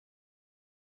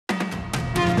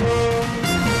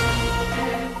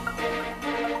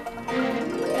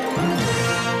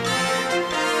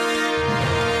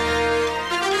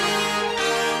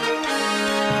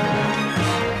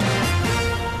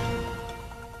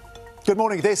Good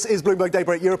morning. This is Bloomberg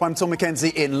Daybreak Europe. I'm Tom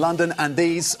McKenzie in London, and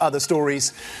these are the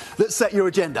stories that set your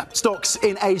agenda. Stocks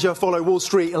in Asia follow Wall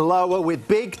Street lower, with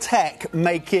big tech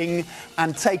making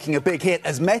and taking a big hit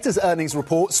as Meta's earnings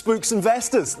report spooks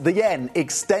investors. The yen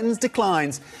extends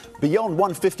declines beyond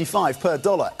 155 per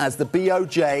dollar as the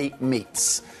BOJ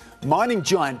meets. Mining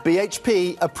giant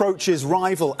BHP approaches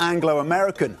rival Anglo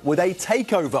American with a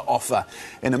takeover offer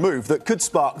in a move that could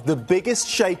spark the biggest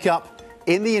shake-up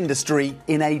in the industry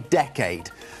in a decade.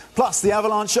 Plus, the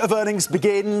avalanche of earnings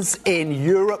begins in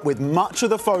Europe, with much of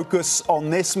the focus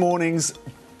on this morning's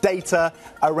data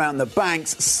around the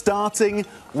banks, starting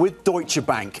with Deutsche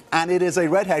Bank. And it is a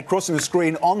redhead crossing the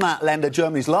screen on that lender,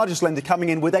 Germany's largest lender, coming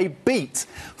in with a beat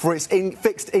for its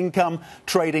fixed income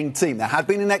trading team. There had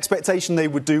been an expectation they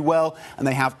would do well, and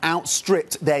they have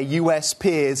outstripped their US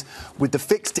peers, with the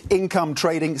fixed income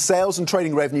trading sales and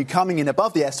trading revenue coming in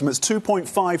above the estimates,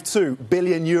 2.52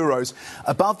 billion euros,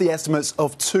 above the estimates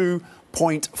of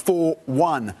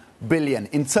 2.41 billion.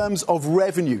 In terms of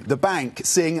revenue, the bank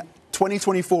seeing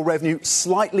 2024 revenue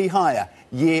slightly higher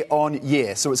year on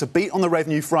year. So it's a beat on the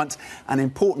revenue front, and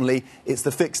importantly, it's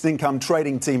the fixed income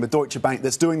trading team at Deutsche Bank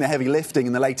that's doing the heavy lifting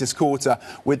in the latest quarter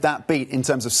with that beat in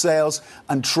terms of sales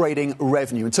and trading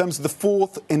revenue. In terms of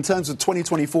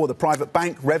 2024, the private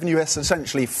bank revenue is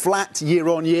essentially flat year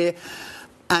on year.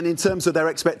 And in terms of their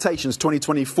expectations,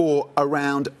 2024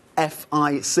 around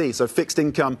FIC, so fixed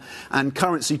income and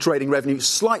currency trading revenue,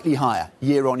 slightly higher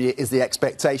year on year is the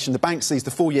expectation. The bank sees the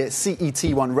full-year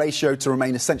CET1 ratio to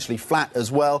remain essentially flat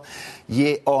as well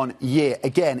year on year.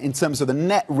 Again, in terms of the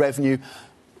net revenue,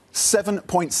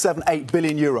 7.78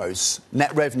 billion euros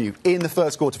net revenue in the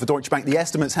first quarter for Deutsche Bank. The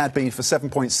estimates had been for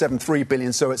 7.73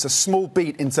 billion, so it's a small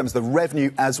beat in terms of the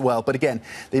revenue as well. But again,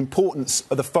 the importance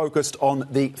of the focus on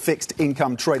the fixed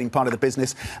income trading part of the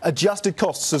business. Adjusted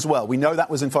costs as well. We know that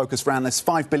was in focus for analysts,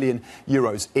 5 billion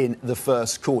euros in the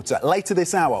first quarter. Later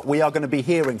this hour, we are going to be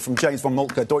hearing from James von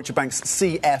Moltke, Deutsche Bank's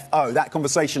CFO. That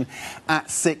conversation at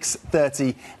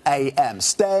 6:30 a.m.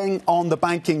 Staying on the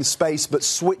banking space, but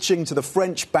switching to the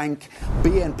French bank,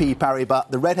 BNP Paribas,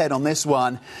 the redhead on this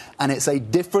one, and it's a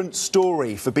different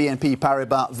story for BNP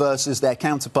Paribas versus their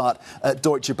counterpart at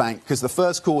Deutsche Bank, because the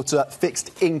first quarter fixed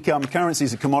income,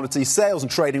 currencies and commodities, sales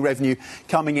and trading revenue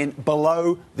coming in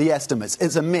below the estimates.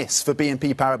 It's a miss for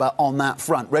BNP Paribas on that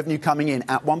front. Revenue coming in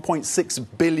at 1.6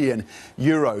 billion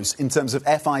euros in terms of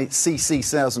FICC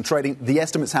sales and trading. The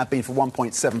estimates have been for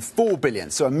 1.74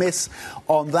 billion, so a miss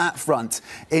on that front.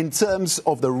 In terms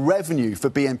of the revenue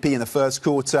for BNP in the first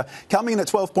quarter, coming in at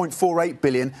 12.48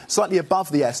 billion, slightly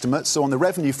above the estimates. So on the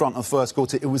revenue front of the first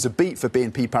quarter, it was a beat for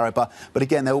BNP Paribas. But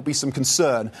again, there will be some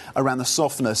concern around the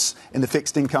softness in the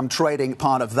fixed income trading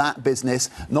part of that business.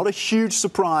 Not a huge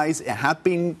surprise. It had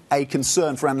been a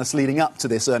concern for analysts leading up to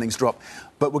this earnings drop.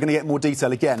 But we're going to get more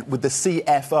detail again with the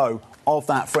CFO of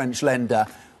that French lender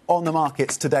on the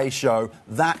Markets Today show.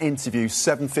 That interview,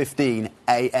 7:15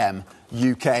 a.m.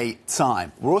 UK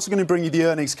time. We're also going to bring you the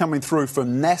earnings coming through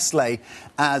from Nestlé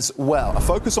as well. A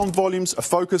focus on volumes, a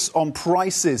focus on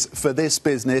prices for this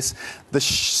business. The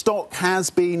stock has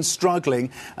been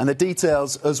struggling, and the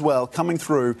details as well coming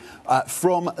through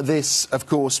from this, of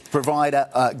course, provider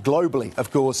globally,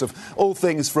 of course, of all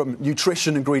things from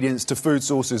nutrition ingredients to food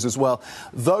sources as well.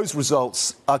 Those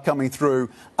results are coming through.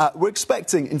 We're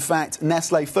expecting, in fact,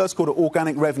 Nestlé first quarter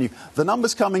organic revenue. The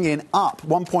numbers coming in up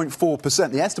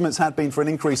 1.4%. The estimates had been for an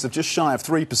increase of just shy of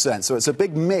 3%. So it's a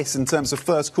big miss in terms of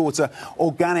first quarter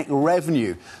organic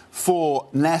revenue for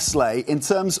Nestlé. In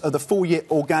terms of the full-year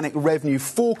organic revenue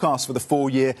forecast for the full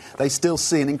year, they still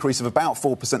see an increase of about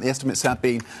 4%. The estimates have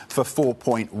been for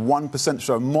 4.1%.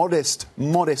 So modest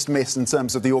miss in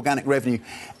terms of the organic revenue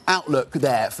outlook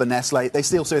there for Nestlé. They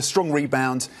still see a strong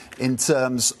rebound in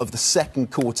terms of the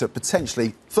second quarter,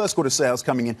 potentially first quarter sales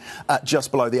coming in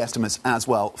just below the estimates as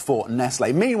well for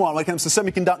Nestlé. Meanwhile, when it comes to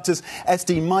semiconductors,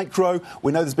 ST Micro,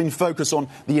 we know there's been focus on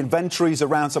the inventories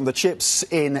around some of the chips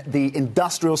in the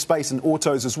industrial space and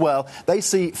autos as well. They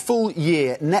see full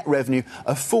year net revenue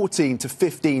of $14 to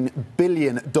 $15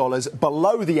 billion,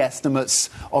 below the estimates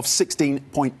of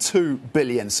 $16.2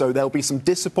 billion. So there'll be some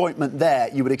disappointment there,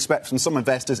 you would expect, from some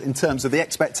investors in terms of the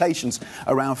expectations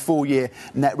around full year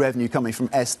net revenue coming from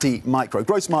ST Micro.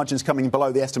 Gross margins coming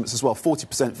below the estimates as well,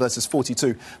 40% versus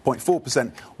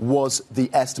 42.4% was the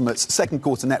estimates. Second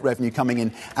quarter net revenue coming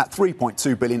in at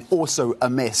 $3.2 billion, also a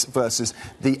miss versus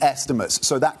the estimates.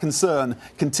 So that concern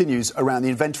continues continues around the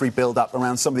inventory build-up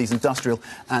around some of these industrial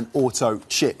and auto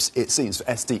chips, it seems,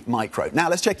 for ST Micro. Now,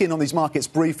 let's check in on these markets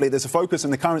briefly. There's a focus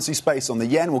in the currency space on the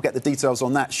yen. We'll get the details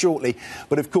on that shortly.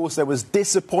 But, of course, there was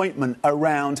disappointment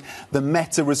around the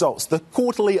Meta results. The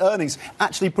quarterly earnings,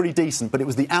 actually pretty decent, but it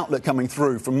was the outlook coming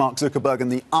through from Mark Zuckerberg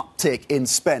and the uptick in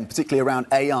spend, particularly around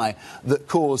AI, that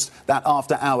caused that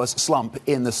after-hours slump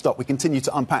in the stock. We continue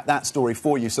to unpack that story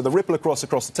for you. So the ripple across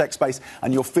the tech space,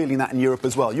 and you're feeling that in Europe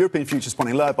as well. European futures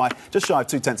pointing lower by just shy of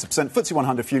 0.2%. FTSE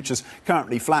 100 futures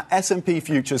currently flat. S&P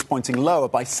futures pointing lower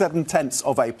by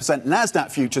 0.7%.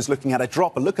 Nasdaq futures looking at a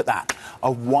drop, and look at that,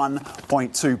 of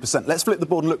 1.2%. Let's flip the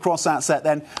board and look cross-asset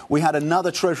then. We had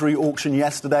another Treasury auction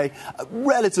yesterday,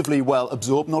 relatively well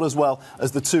absorbed, not as well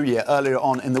as the 2-year earlier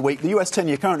on in the week. The US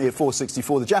 10-year currently at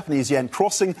 4.64. The Japanese yen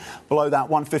crossing below that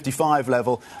 155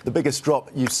 level, the biggest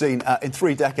drop you've seen in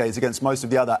 3 decades against most of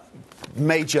the other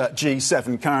major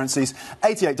G7 currencies.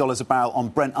 $88 a barrel on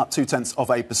Brent, up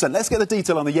 0.2%. Let's get the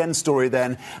detail on the yen story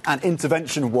then, and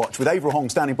intervention watch with Avril Hong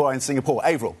standing by in Singapore.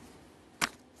 Avril.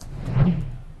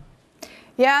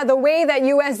 Yeah, the way that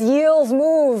U.S. yields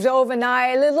moved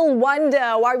overnight, little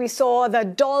wonder why we saw the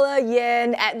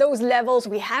dollar-yen at those levels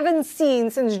we haven't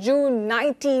seen since June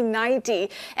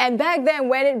 1990. And back then,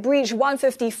 when it breached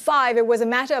 155, it was a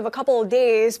matter of a couple of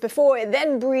days before it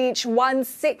then breached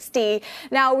 160.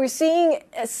 Now, we're seeing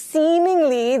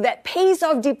seemingly that pace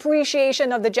of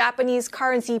depreciation of the Japanese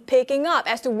currency picking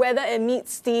up as to whether it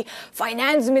meets the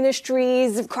finance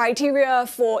ministry's criteria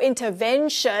for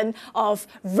intervention of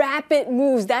rapid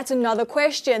moves. That's another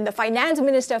question. The finance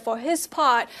minister, for his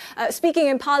part, speaking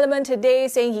in Parliament today,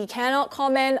 saying he cannot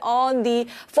comment on the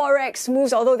forex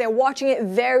moves, although they're watching it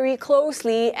very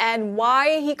closely. And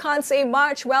why he can't say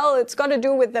much? Well, it's got to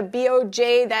do with the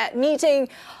BOJ, that meeting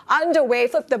underway.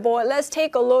 Flip the board. Let's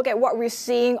take a look at what we're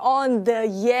seeing on the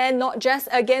yen, not just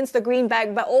against the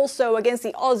greenback, but also against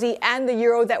the Aussie and the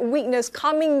euro, that weakness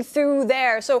coming through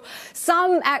there. So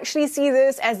some actually see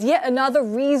this as yet another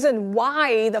reason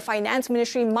why the finance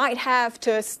ministry might have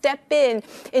to step in.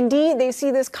 Indeed, they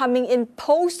see this coming in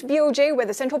post-BOJ, where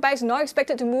the central bank is not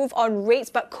expected to move on rates,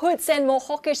 but could send more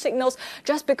hawkish signals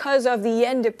just because of the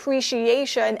yen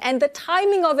depreciation and the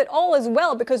timing of it all as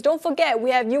well, because don't forget,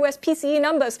 we have US PCE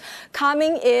numbers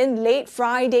coming in late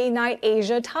Friday night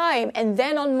Asia time, and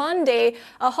then on Monday,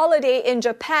 a holiday in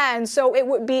Japan. So it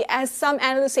would be, as some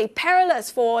analysts say, perilous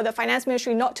for the finance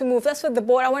ministry not to move. Let's flip the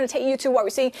board. I want to take you to what we're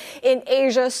seeing in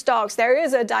Asia stocks. There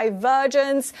is a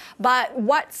divergence, but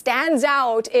what stands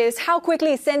out is how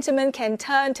quickly sentiment can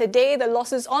turn. Today, the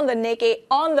losses on the Nikkei,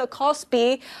 on the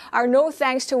Kospi, are no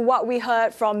thanks to what we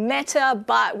heard from Meta,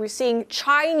 but we're seeing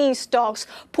Chinese stocks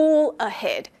pull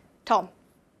ahead. Tom.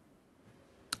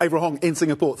 Avril Hong in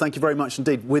Singapore, thank you very much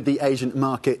indeed, with the Asian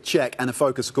market check and a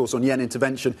focus, of course, on yen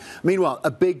intervention. Meanwhile, a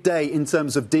big day in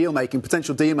terms of deal-making,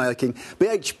 potential deal-making.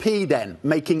 BHP then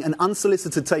making an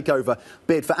unsolicited takeover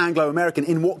bid for Anglo-American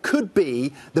in what could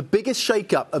be the biggest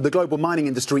shake-up of the global mining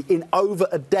industry in over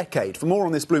a decade. For more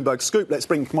on this Bloomberg Scoop, let's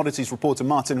bring commodities reporter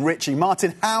Martin Ritchie.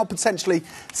 Martin, how potentially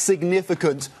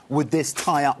significant would this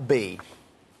tie-up be?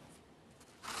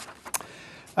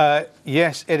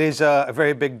 Yes, it is a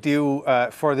very big deal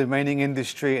for the mining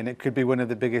industry, and it could be one of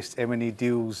the biggest M&A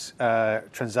deals,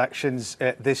 transactions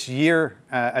this year,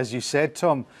 as you said,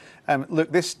 Tom.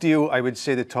 Look, this deal, I would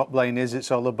say the top line is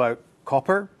it's all about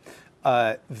copper.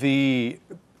 The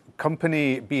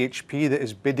company BHP that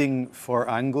is bidding for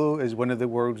Anglo is one of the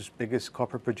world's biggest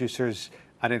copper producers,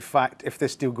 and in fact, if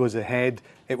this deal goes ahead,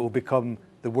 it will become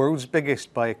the world's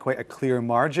biggest by quite a clear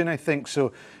margin, I think.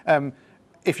 So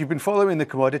if you've been following the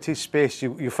commodities space,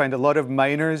 you find a lot of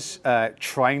miners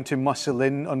trying to muscle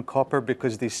in on copper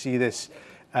because they see this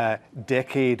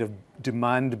decade of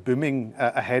demand booming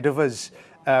ahead of us.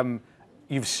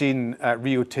 You've seen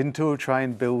Rio Tinto try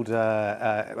and build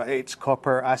its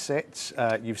copper assets.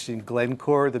 You've seen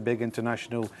Glencore, the big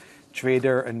international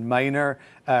trader and miner,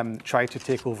 try to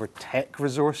take over Teck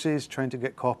Resources, trying to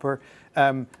get copper.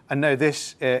 And now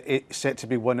this is set to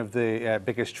be one of the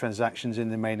biggest transactions in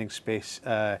the mining space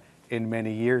in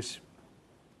many years.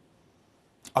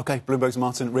 OK, Bloomberg's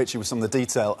Martin Ritchie with some of the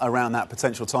detail around that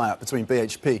potential tie-up between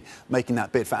BHP making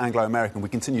that bid for Anglo-American. We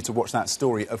continue to watch that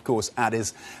story, of course,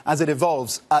 as it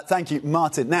evolves. Thank you,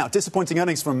 Martin. Now, disappointing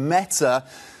earnings from Meta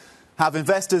have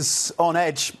investors on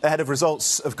edge ahead of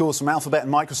results, of course, from Alphabet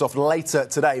and Microsoft later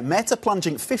today. Meta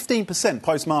plunging 15%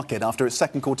 post-market after its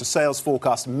second quarter sales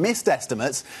forecast missed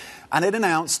estimates and it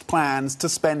announced plans to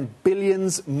spend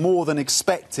billions more than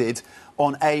expected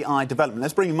on AI development.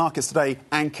 Let's bring in Markets Today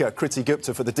anchor Kriti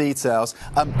Gupta for the details.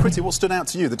 Kriti, what stood out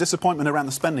to you? The disappointment around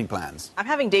the spending plans? I'm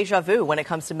having deja vu when it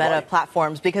comes to Meta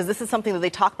platforms, because this is something that they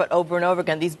talk about over and over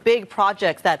again. These big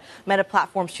projects that Meta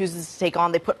platforms chooses to take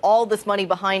on, they put all this money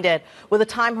behind it with a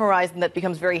time horizon that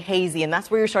becomes very hazy. And that's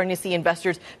where you're starting to see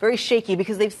investors very shaky,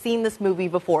 because they've seen this movie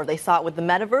before. They saw it with the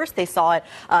metaverse. They saw it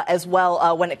as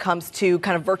well when it comes to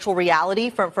kind of virtual reality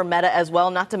for Meta as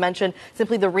well, not to mention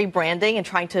simply the rebranding and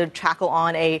trying to tackle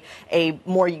on a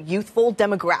more youthful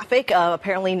demographic.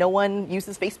 Apparently no one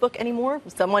uses Facebook anymore.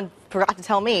 Someone forgot to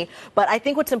tell me. But I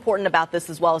think what's important about this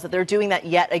as well is that they're doing that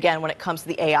yet again when it comes to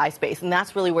the AI space. And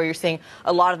that's really where you're seeing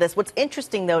a lot of this. What's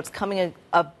interesting, though, it's coming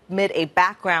amid a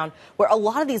background where a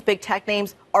lot of these big tech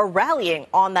names are rallying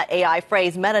on that AI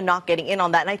phrase, Meta not getting in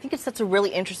on that. And I think it sets a really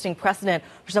interesting precedent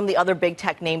for some of the other big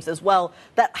tech names as well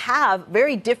that have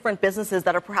very different businesses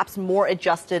that are perhaps more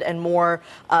adjusted and more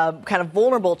kind of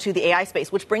vulnerable to the AI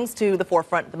space, which brings to the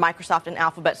forefront the Microsoft and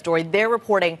Alphabet story. They're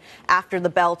reporting after the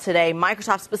bell today.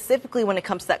 Microsoft specifically when it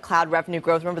comes to that cloud revenue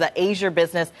growth. Remember that Azure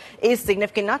business is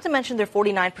significant, not to mention their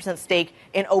 49% stake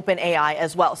in OpenAI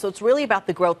as well. So it's really about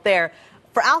the growth there.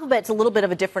 For Alphabet, it's a little bit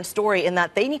of a different story in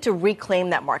that they need to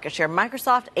reclaim that market share.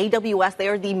 Microsoft, AWS, they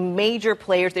are the major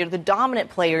players. They are the dominant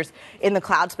players in the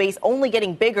cloud space, only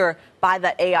getting bigger by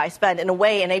that AI spend in a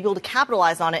way and able to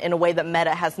capitalize on it in a way that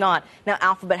Meta has not. Now,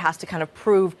 Alphabet has to kind of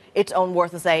prove its own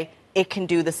worth and say it can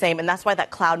do the same. And that's why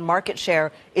that cloud market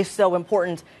share is so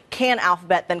important. Can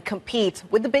Alphabet then compete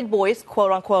with the big boys,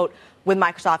 quote unquote, with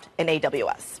Microsoft and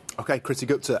AWS? OK, Kriti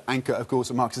Gupta, anchor, of course,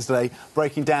 at Markets Today,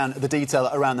 breaking down the detail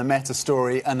around the Meta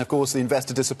story and, of course, the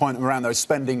investor disappointment around those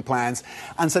spending plans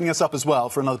and setting us up as well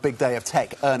for another big day of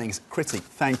tech earnings. Kriti,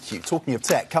 thank you. Talking of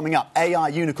tech, coming up, AI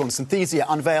unicorn Synthesia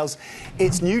unveils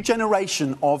its new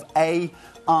generation of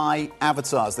AI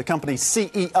avatars. The company's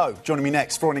CEO joining me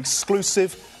next for an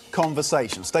exclusive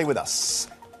conversation. Stay with us.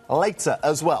 Later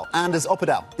as well, Anders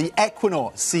Opedal, the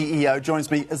Equinor CEO, joins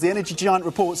me as the energy giant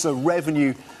reports a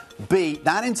revenue beat.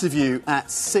 That interview at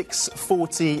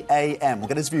 6:40 a.m. We'll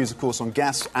get his views, of course, on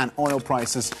gas and oil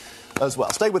prices as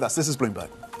well. Stay with us. This is Bloomberg.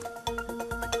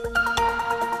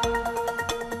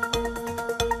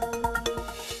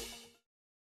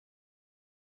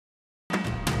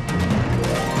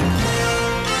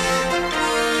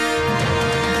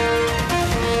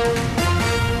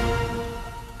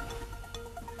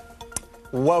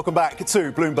 Welcome back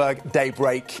to Bloomberg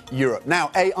Daybreak Europe.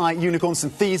 Now, AI unicorn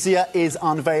Synthesia is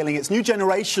unveiling its new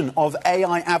generation of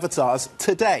AI avatars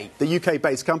today. The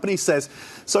UK-based company says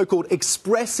so-called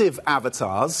expressive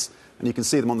avatars, and you can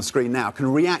see them on the screen now,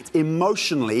 can react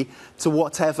emotionally to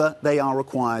whatever they are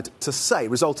required to say,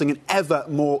 resulting in ever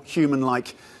more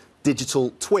human-like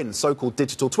digital twins, so-called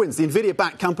digital twins. The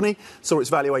NVIDIA-backed company saw its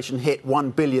valuation hit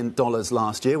 $1 billion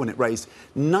last year when it raised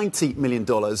 $90 million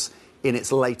in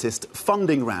its latest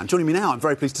funding round. Joining me now, I'm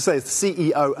very pleased to say, is the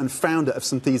CEO and founder of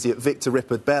Synthesia, Victor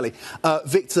Riparbelli.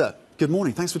 Victor, good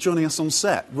morning. Thanks for joining us on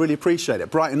set. Really appreciate it.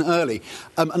 Bright and early.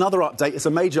 Another update. It's a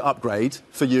major upgrade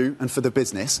for you and for the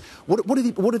business. What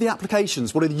are the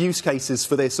applications? What are the use cases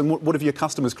for this? And what have your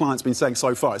customers, clients been saying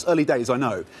so far? It's early days, I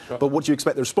know. Sure. But what do you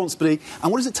expect the response to be?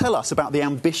 And what does it tell us about the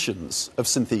ambitions of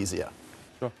Synthesia?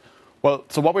 Well,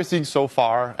 so what we're seeing so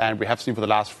far, and we have seen for the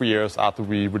last 3 years after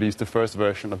we released the first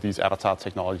version of these avatar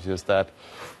technologies, is that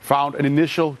found an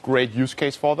initial great use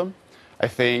case for them. I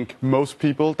think most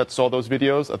people that saw those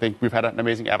videos, I think we've had an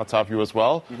amazing avatar view as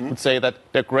well, would say that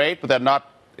they're great, but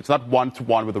it's not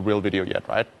one-to-one with a real video yet,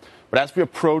 right? But as we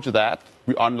approach that,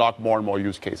 we unlock more and more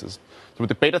use cases. So with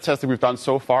the beta testing we've done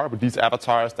so far, with these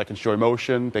avatars that can show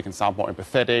emotion, they can sound more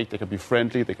empathetic, they can be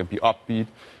friendly, they can be upbeat,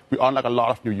 we unlock a lot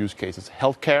of new use cases.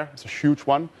 Healthcare is a huge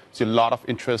one. See a lot of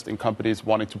interest in companies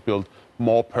wanting to build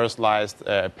more personalized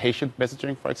patient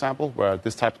messaging, for example, where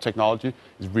this type of technology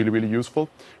is really, really useful.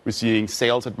 We're seeing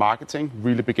sales and marketing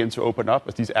really begin to open up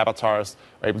as these avatars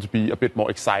are able to be a bit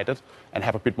more excited and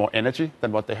have a bit more energy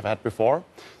than what they have had before.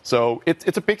 So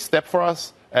it's a big step for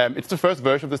us. It's the first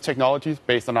version of this technology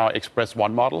based on our Express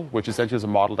One model, which essentially is a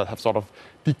model that has sort of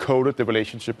decoded the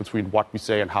relationship between what we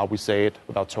say and how we say it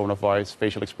with our tone of voice,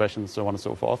 facial expressions, so on and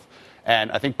so forth.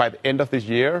 And I think by the end of this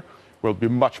year, we'll be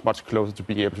much, much closer to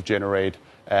being able to generate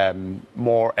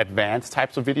more advanced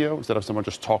types of video instead of someone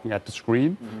just talking at the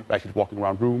screen. We're actually walking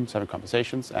around rooms, having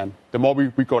conversations. And the more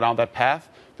we go down that path,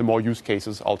 the more use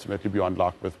cases ultimately we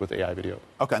unlock with AI video.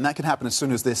 OK, and that can happen as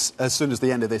soon as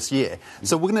the end of this year.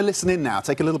 So we're going to listen in now,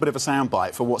 take a little bit of a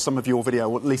soundbite for what some of your video,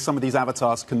 or at least some of these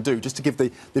avatars can do, just to give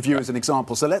the viewers an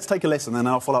example. So let's take a listen, and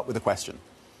then I'll follow up with a question.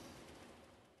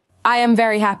 I am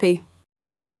very happy.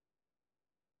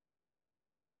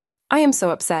 I am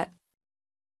so upset.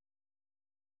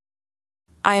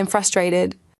 I am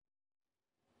frustrated.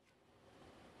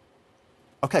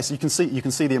 Okay, so you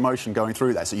can see the emotion going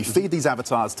through there. So you feed these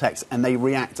avatars text, and they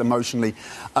react emotionally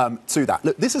to that.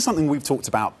 Look, this is something we've talked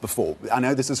about before. I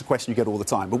know this is a question you get all the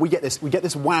time, but we get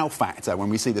this wow factor when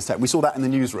we see this text. We saw that in the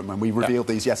newsroom when we revealed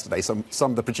these yesterday. Some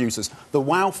of the producers, the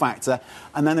wow factor,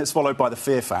 and then it's followed by the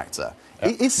fear factor.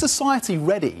 Is society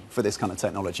ready for this kind of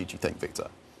technology? Do you think, Victor?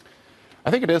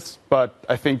 I think it is, but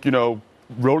I think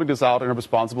rolling this out in a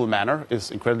responsible manner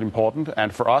is incredibly important.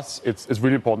 And for us, it's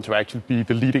really important to actually be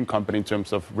the leading company in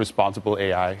terms of responsible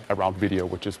AI around video,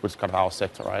 which is kind of our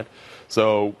sector, right?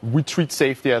 So we treat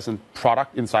safety as a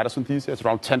product inside of Synthesia. It's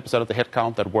around 10% of the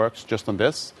headcount that works just on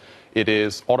this. It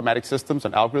is automatic systems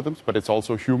and algorithms, but it's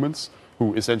also humans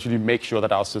who essentially make sure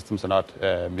that our systems are not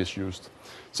misused.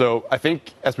 So I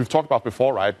think, as we've talked about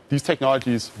before, right, these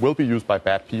technologies will be used by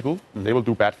bad people. They will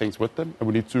do bad things with them, and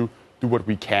we need to do what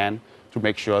we can to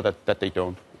make sure that they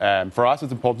don't. For us,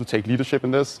 it's important to take leadership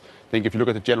in this. I think if you look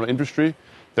at the general industry,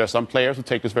 there are some players who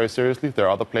take this very seriously. There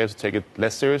are other players who take it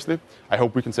less seriously. I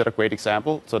hope we can set a great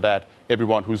example so that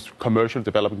everyone who's commercially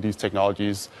developing these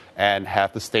technologies and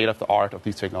have the state of the art of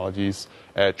these technologies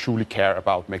truly care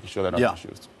about making sure they're not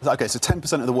misused. Okay, so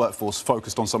 10% of the workforce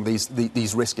focused on some of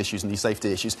these risk issues and these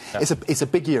safety issues. It's a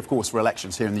big year, of course, for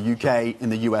elections here in the UK, in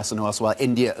the US, and elsewhere,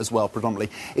 India as well, predominantly.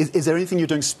 Is there anything you're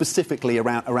doing specifically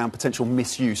around potential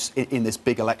misuse in this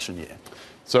big election year?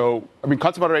 So, I mean,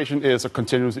 content moderation is a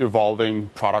continuously evolving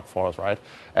product for us, right?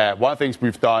 One of the things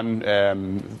we've done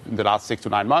in the last 6 to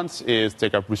 9 months is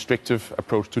take a restrictive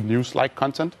approach to news-like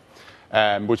content,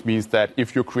 which means that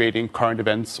if you're creating current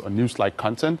events or news-like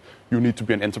content, you need to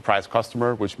be an enterprise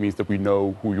customer, which means that we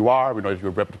know who you are, we know that you're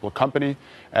a reputable company.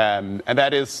 And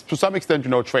that is, to some extent,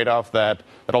 a trade-off that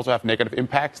also have negative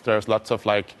impacts. There's lots of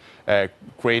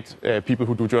great people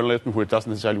who do journalism who it doesn't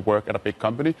necessarily work at a big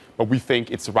company. But we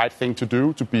think it's the right thing to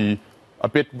do to be a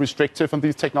bit restrictive on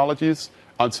these technologies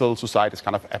until society is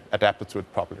kind of adapted to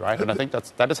it properly, right? And I think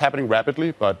that is happening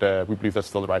rapidly, but we believe that's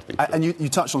still the right thing to do. And you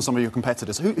touched on some of your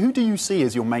competitors. Who do you see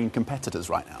as your main competitors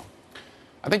right now?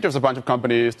 I think there's a bunch of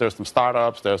companies, there's some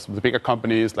startups, there's some the bigger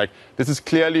companies. This is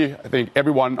clearly, I think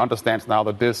everyone understands now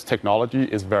that this technology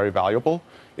is very valuable.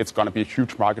 It's going to be a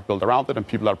huge market built around it, and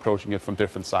people are approaching it from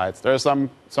different sides. There are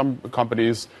some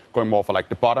companies going more for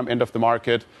the bottom end of the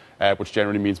market, which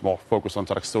generally means more focus on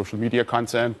social media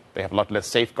content. They have a lot less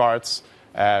safeguards.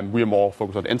 We are more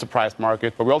focused on the enterprise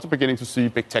market, but we're also beginning to see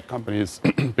big tech companies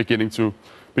beginning to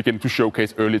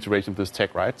showcase early iteration of this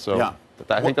tech, right? So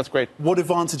I think that's great. What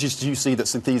advantages do you see that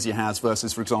Synthesia has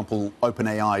versus, for example,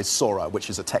 OpenAI's Sora,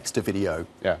 which is a text-to-video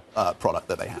product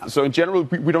that they have? So in general,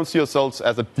 we don't see ourselves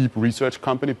as a deep research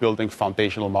company building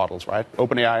foundational models, right?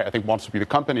 OpenAI, I think, wants to be the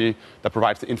company that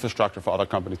provides the infrastructure for other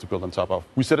companies to build on top of.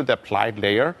 We sit at the applied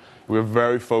layer. We're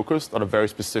very focused on a very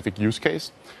specific use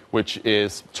case, which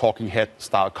is talking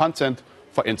head-style content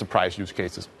for enterprise use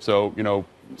cases. So,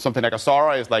 something like a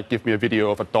Sora is give me a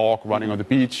video of a dog running on the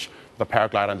beach, the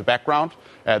paraglider in the background.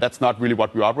 That's not really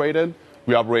what we operate in.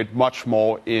 We operate much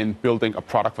more in building a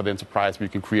product for the enterprise where you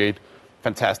can create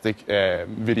fantastic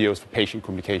videos for patient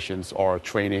communications or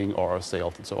training or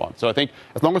sales and so on. So I think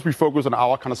as long as we focus on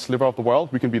our kind of sliver of the world,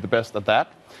 we can be the best at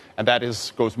that. And that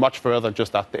goes much further than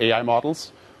just at the AI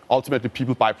models. Ultimately,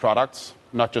 people buy products,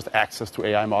 not just access to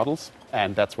AI models.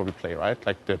 And that's where we play, right?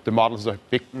 The models is a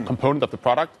big component of the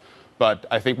product. But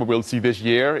I think what we'll see this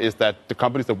year is that the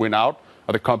companies that win out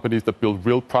are the companies that build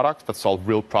real products, that solve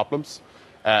real problems.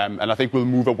 And I think we'll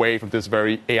move away from this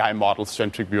very AI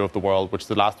model-centric view of the world, which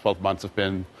the last 12 months have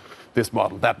been this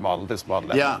model, that model, this model,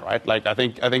 that model, right? I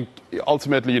think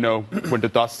ultimately, when the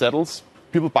dust settles,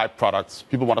 people buy products.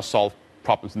 People want to solve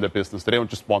problems in their business. They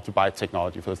don't just want to buy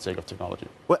technology for the sake of technology.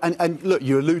 Well, and look,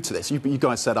 you allude to this. You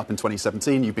guys set up in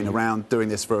 2017. You've been around doing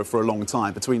this for a long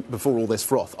time. Before all this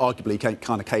froth, arguably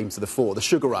came to the fore. The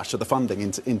sugar rush of the funding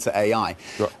into AI.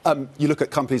 Sure. You look at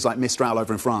companies like Mistral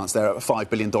over in France. They're at a $5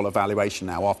 billion valuation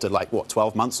now after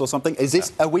 12 months or something. Is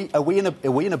this are we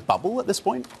in a bubble at this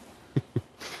point?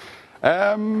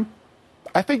 I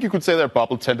think you could say there are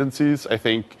bubble tendencies. I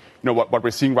think what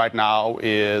we're seeing right now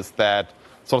is that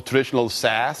sort of traditional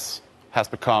SaaS has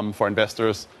become, for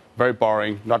investors, very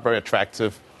boring, not very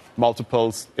attractive.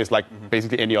 Multiples is like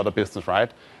basically any other business, right?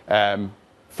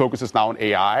 Focus is now on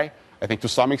AI. I think to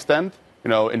some extent,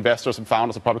 investors and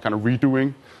founders are probably kind of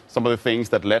redoing some of the things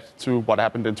that led to what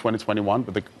happened in 2021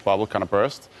 with the bubble kind of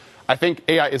burst. I think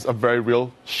AI is a very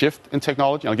real shift in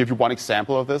technology. I'll give you one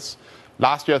example of this.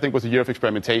 Last year, I think, was a year of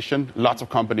experimentation. Lots of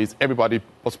companies, everybody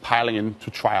was piling in to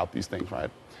try out these things,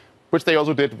 right? which they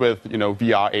also did with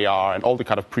VR, AR, and all the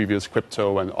kind of previous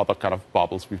crypto and other kind of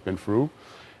bubbles we've been through.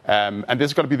 And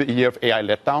this is going to be the year of AI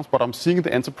letdowns. But I'm seeing in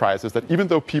the enterprises that even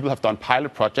though people have done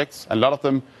pilot projects, a lot of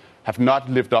them have not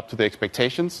lived up to the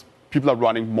expectations, people are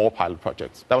running more pilot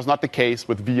projects. That was not the case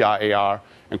with VR, AR,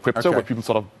 and crypto, where people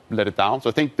sort of let it down. So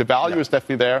I think the value is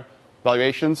definitely there.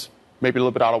 Valuations, maybe a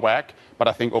little bit out of whack. But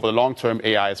I think over the long term,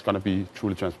 AI is going to be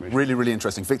truly transformational. Really, really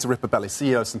interesting. Victor Riparbelli,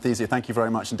 CEO of Synthesia, thank you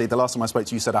very much indeed. The last time I spoke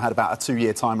to you, you said I had about a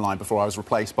 2-year timeline before I was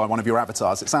replaced by one of your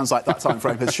avatars. It sounds like that time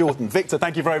frame has shortened. Victor,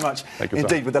 thank you very much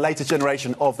indeed with the latest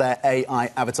generation of their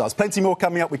AI avatars. Plenty more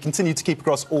coming up. We continue to keep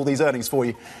across all these earnings for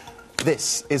you.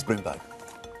 This is Bloomberg.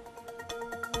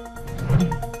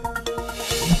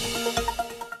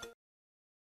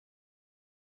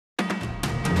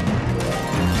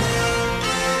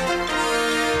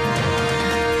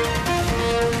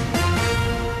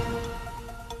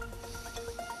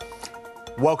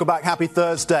 Welcome back. Happy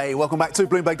Thursday. Welcome back to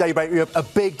Bloomberg Daybreak Europe. A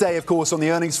big day, of course, on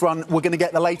the earnings front. We're going to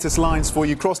get the latest lines for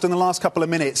you. Crossed in the last couple of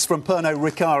minutes from Pernod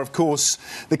Ricard, of course,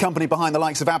 the company behind the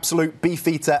likes of Absolut,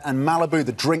 Beefeater and Malibu,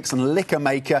 the drinks and liquor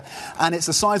maker. And it's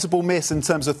a sizable miss in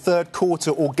terms of third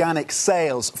quarter organic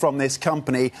sales from this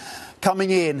company. Coming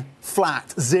in flat,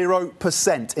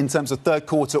 0% in terms of third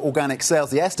quarter organic sales.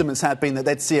 The estimates had been that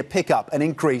they'd see a pickup, an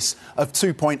increase of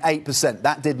 2.8%.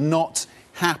 That did not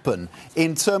happen.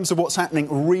 In terms of what's happening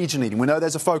regionally, we know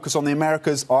there's a focus on the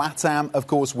Americas, LATAM, of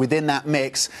course, within that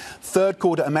mix. Third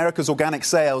quarter Americas organic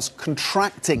sales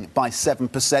contracting by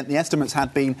 7%. The estimates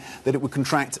had been that it would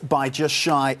contract by just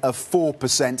shy of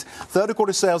 4%. Third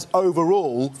quarter sales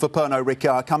overall for Pernod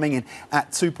Ricard coming in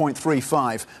at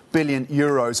 2.35 billion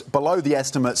euros, below the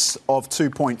estimates of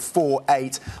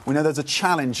 2.48. We know there's a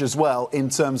challenge as well in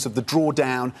terms of the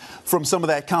drawdown from some of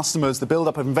their customers, the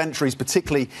build-up of inventories,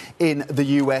 particularly in the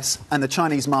US, and the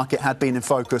Chinese market had been in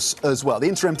focus as well. The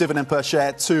interim dividend per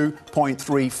share,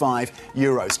 2.35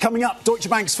 euros. Coming up, Deutsche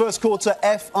Bank's first quarter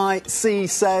FIC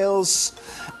sales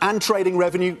and trading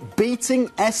revenue beating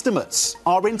estimates.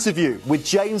 Our interview with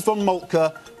James von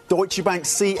Moltke, Deutsche Bank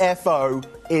CFO,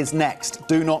 is next.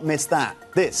 Do not miss that.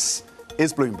 This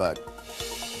is Bloomberg.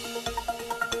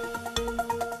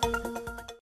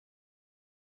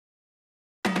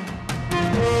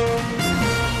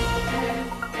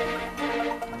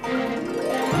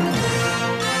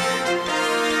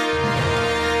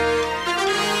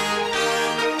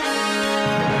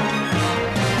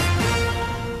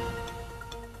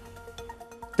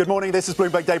 Good morning. This is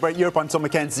Bloomberg Daybreak Europe. I'm Tom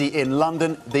McKenzie in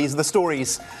London. These are the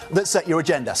stories that set your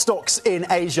agenda. Stocks in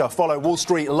Asia follow Wall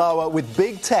Street lower, with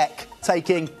big tech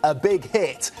taking a big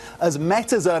hit as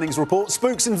Meta's earnings report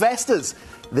spooks investors.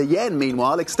 The yen,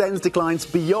 meanwhile, extends declines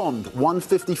beyond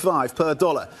 155 per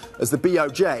dollar as the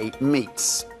BOJ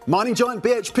meets. Mining giant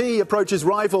BHP approaches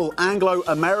rival Anglo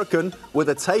American with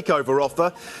a takeover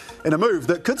offer in a move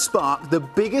that could spark the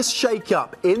biggest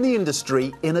shake-up in the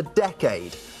industry in a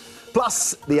decade.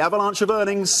 Plus, the avalanche of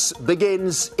earnings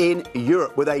begins in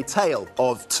Europe with a tale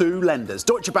of two lenders.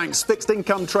 Deutsche Bank's fixed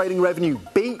income trading revenue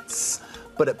beats,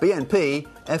 but at BNP,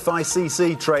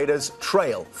 FICC traders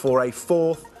trail for a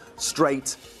fourth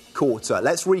straight quarter.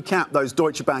 Let's recap those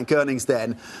Deutsche Bank earnings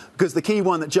then, because the key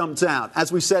one that jumped out,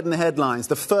 as we said in the headlines,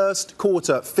 the first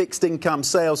quarter fixed income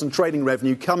sales and trading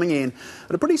revenue coming in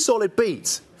at a pretty solid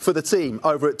beat for the team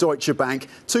over at Deutsche Bank,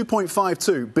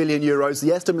 2.52 billion euros.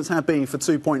 The estimates have been for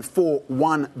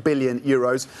 2.41 billion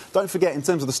euros. Don't forget, in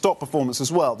terms of the stock performance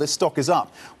as well, this stock is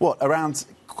up, around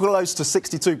close to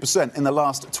 62% in the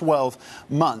last 12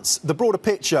 months. The broader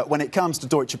picture when it comes to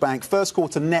Deutsche Bank, first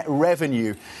quarter net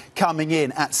revenue coming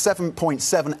in at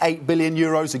 7.78 billion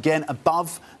euros, again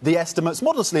above the estimates,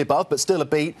 modestly above, but still a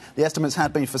beat. The estimates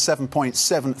had been for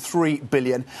 7.73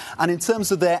 billion. And in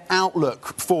terms of their outlook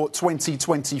for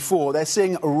 2024, they're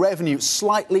seeing revenue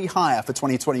slightly higher for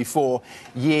 2024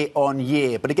 year on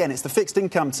year. But again, it's the fixed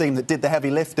income team that did the heavy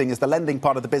lifting as the lending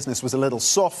part of the business was a little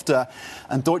softer,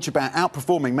 and Deutsche Bank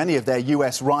outperforming many of their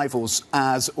US rivals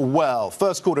as well.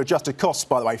 First quarter adjusted costs,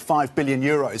 by the way, 5 billion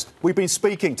euros. We've been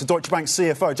speaking to Deutsche Bank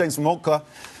CFO James von Moltke.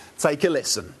 Take a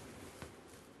listen.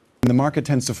 The market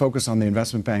tends to focus on the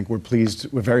investment bank. We're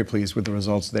very pleased with the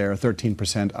results there,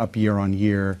 13% up year on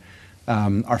year.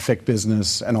 Our FIC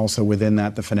business, and also within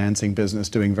that, the financing business,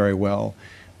 doing very well.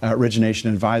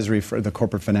 Origination advisory for the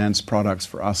corporate finance products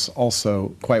for us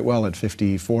also quite well at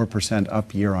 54%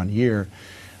 up year on year.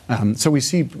 So we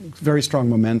see very strong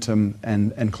momentum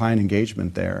and client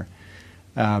engagement there.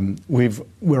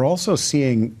 We're also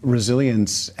seeing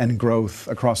resilience and growth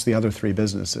across the other three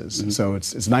businesses. Mm-hmm. So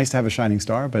it's nice to have a shining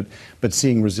star, but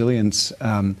seeing resilience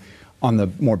on the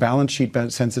more balance sheet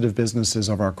sensitive businesses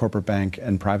of our corporate bank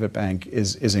and private bank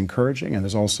is encouraging, and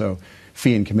there's also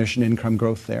fee and commission income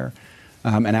growth there.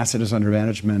 And assets under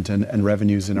management and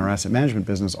revenues in our asset management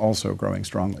business also growing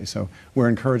strongly. So we're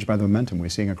encouraged by the momentum we're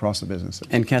seeing across the businesses.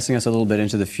 And casting us a little bit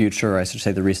into the future, I should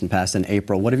say the recent past in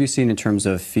April, what have you seen in terms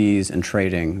of fees and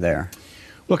trading there?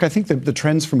 Look, I think the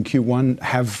trends from Q1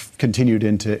 have continued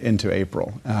into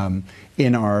April.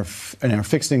 In our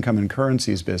fixed income and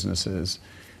currencies businesses,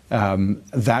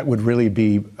 that would really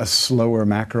be a slower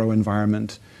macro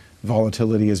environment.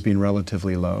 Volatility has been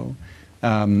relatively low.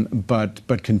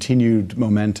 But continued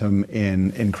momentum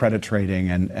in credit trading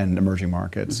and emerging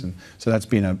markets. And so that's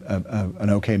been an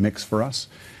okay mix for us.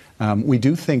 We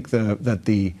do think that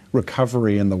the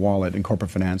recovery in the wallet in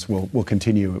corporate finance will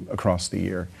continue across the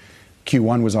year.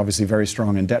 Q1 was obviously very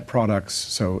strong in debt products,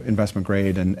 so investment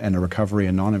grade and a recovery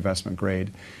in non-investment grade.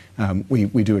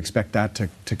 We do expect that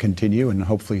to continue and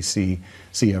hopefully see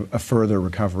a further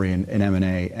recovery in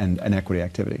M&A and equity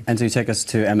activity. And so you take us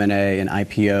to M&A and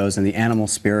IPOs and the animal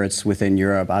spirits within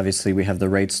Europe. Obviously, we have the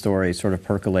rate story sort of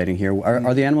percolating here.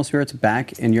 Are the animal spirits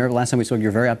back in Europe? Last time we spoke, you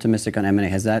were very optimistic on M&A.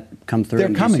 Has that come through?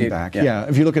 They're coming back, yeah.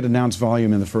 If you look at announced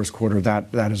volume in the first quarter,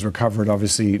 that has recovered.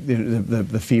 Obviously,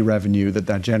 the fee revenue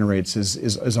that generates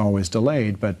is always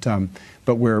delayed, but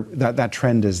that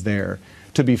trend is there.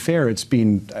 To be fair, it's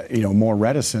been more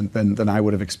reticent than I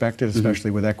would have expected,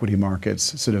 especially with equity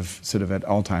markets sort of at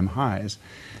all-time highs.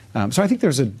 So I think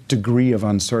there's a degree of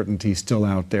uncertainty still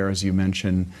out there, as you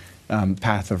mentioned,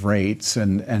 path of rates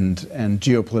and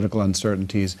geopolitical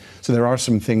uncertainties. So there are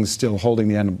some things still holding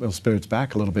the animal spirits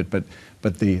back a little bit, but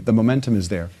the momentum is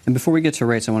there. And before we get to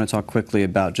rates, I want to talk quickly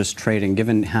about just trading.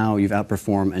 Given how you've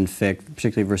outperformed in FICC,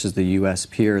 particularly versus the U.S.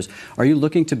 peers, are you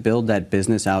looking to build that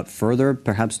business out further,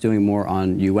 perhaps doing more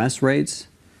on U.S. rates?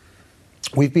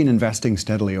 We've been investing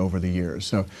steadily over the years,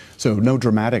 so no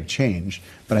dramatic change,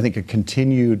 but I think a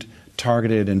continued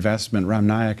targeted investment. Ram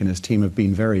Nayak and his team have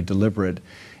been very deliberate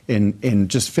in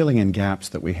just filling in gaps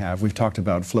that we have. We've talked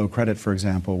about flow credit, for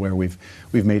example, where we've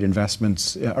made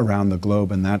investments around the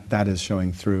globe, and that is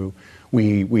showing through.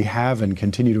 We have and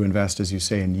continue to invest, as you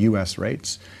say, in U.S.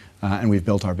 rates, and we've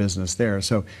built our business there.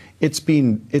 So it's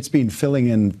been filling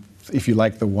in, if you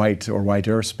like, the white or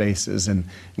whiter spaces, and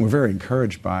we're very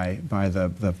encouraged by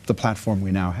the platform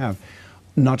we now have.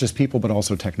 Not just people, but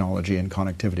also technology and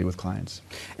connectivity with clients.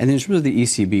 And in terms of the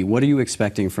ECB, what are you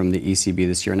expecting from the ECB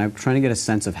this year? And I'm trying to get a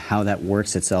sense of how that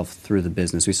works itself through the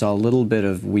business. We saw a little bit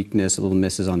of weakness, a little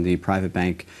misses on the private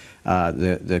bank,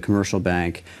 the commercial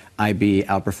bank, IB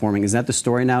outperforming. Is that the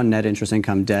story now? Net interest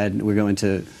income dead? We're going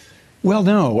to... Well,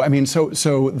 no. I mean,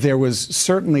 so there was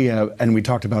certainly and we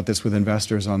talked about this with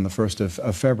investors on the 1st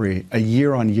of February, a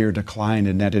year-on-year decline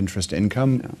in net interest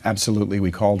income. Yeah. Absolutely,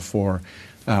 we called for.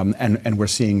 And we're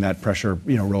seeing that pressure,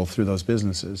 roll through those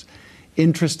businesses.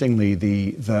 Interestingly,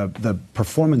 the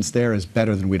performance there is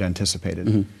better than we'd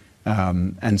anticipated.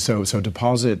 And so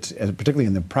deposit, particularly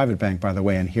in the private bank, by the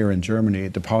way, and here in Germany,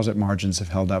 deposit margins have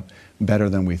held up better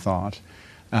than we thought.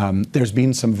 There's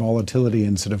been some volatility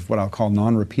in sort of what I'll call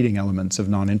non-repeating elements of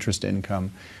non-interest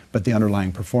income, but the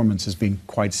underlying performance has been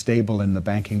quite stable in the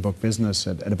banking book business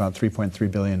at about 3.3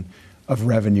 billion of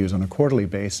revenues on a quarterly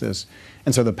basis.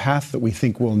 And so the path that we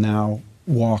think we'll now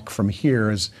walk from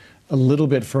here is a little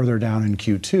bit further down in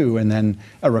Q2, and then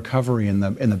a recovery in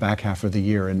the back half of the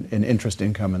year in interest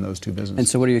income in those two businesses. And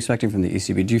so what are you expecting from the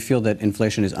ECB? Do you feel that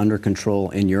inflation is under control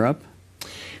in Europe?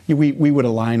 We would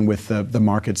align with the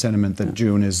market sentiment that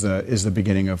June is the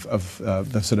beginning of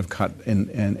the sort of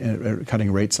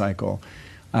cutting rate cycle.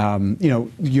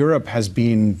 Europe has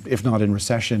been, if not in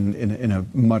recession, in a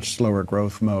much slower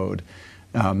growth mode.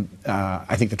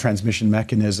 I think the transmission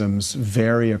mechanisms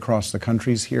vary across the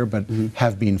countries here, but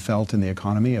have been felt in the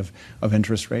economy of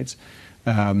interest rates.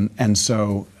 And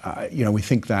so, we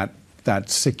think that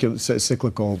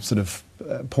cyclical sort of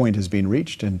point has been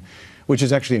reached, and which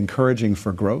is actually encouraging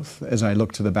for growth as I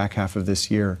look to the back half of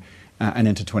this year and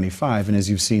into 25. And as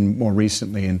you've seen more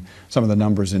recently, and some of the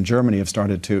numbers in Germany have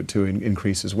started to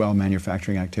increase as well,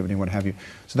 manufacturing activity and what have you.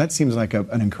 So that seems like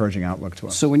an encouraging outlook to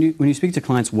us. So when you speak to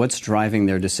clients, what's driving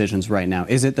their decisions right now?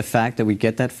 Is it the fact that we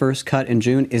get that first cut in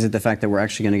June? Is it the fact that we're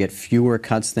actually going to get fewer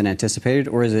cuts than anticipated?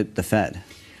 Or is it the Fed?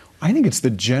 I think it's the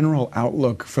general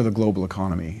outlook for the global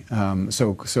economy.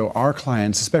 So our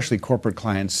clients, especially corporate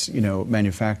clients,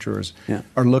 manufacturers,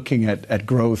 are looking at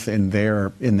growth in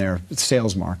their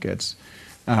sales markets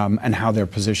and how they're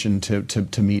positioned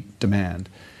to meet demand.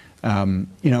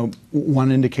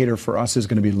 One indicator for us is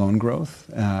going to be loan growth,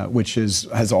 which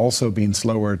has also been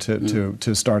slower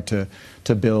to start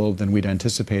to build than we'd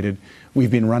anticipated.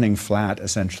 We've been running flat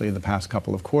essentially the past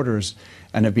couple of quarters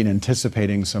and have been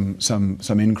anticipating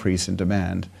some increase in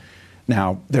demand.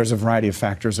 Now, there's a variety of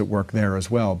factors at work there as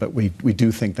well, but we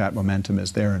do think that momentum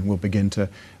is there and will begin to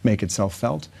make itself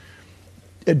felt.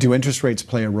 Do interest rates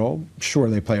play a role? Sure,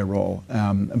 they play a role.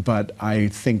 But I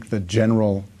think the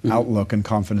general outlook and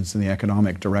confidence in the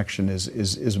economic direction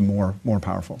is more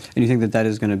powerful. And you think that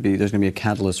there's going to be a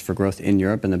catalyst for growth in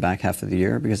Europe in the back half of the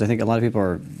year? Because I think a lot of people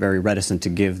are very reticent to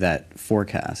give that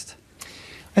forecast.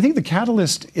 I think the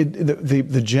catalyst,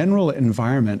 the general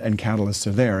environment and catalysts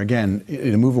are there. Again,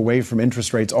 a move away from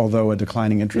interest rates, although a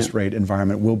declining interest rate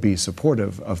environment will be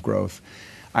supportive of growth.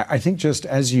 I think just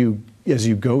as you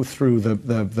go through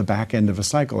the back end of a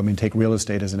cycle, I mean, take real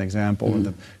estate as an example, and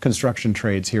the construction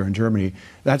trades here in Germany,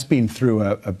 that's been through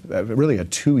really a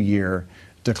 2-year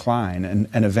decline, and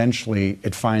eventually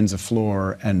it finds a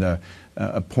floor and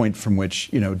a point from which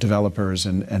developers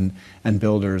and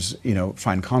builders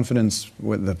find confidence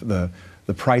with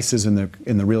the prices in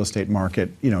the real estate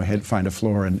market find a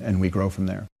floor and we grow from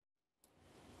there.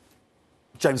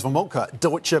 James von Moltke,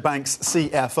 Deutsche Bank's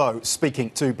CFO, speaking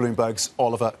to Bloomberg's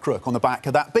Oliver Crook on the back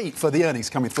of that beat for the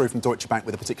earnings coming through from Deutsche Bank,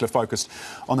 with a particular focus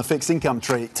on the fixed income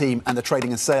team and the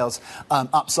trading and sales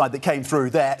upside that came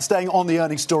through there. Staying on the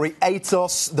earnings story,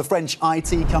 Atos, the French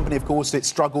IT company, of course, it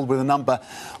struggled with a number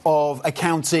of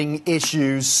accounting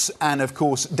issues and, of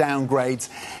course, downgrades.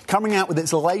 Coming out with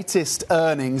its latest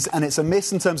earnings, and it's a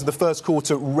miss in terms of the first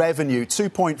quarter revenue,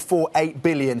 2.48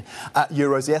 billion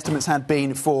euros. The estimates had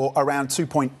been for around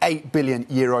 2.8 billion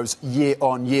euros year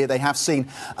on year. They have seen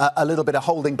a little bit of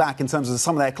holding back in terms of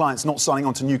some of their clients not signing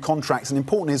on to new contracts, and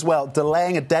importantly as well,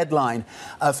 delaying a deadline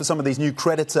for some of these new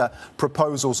creditor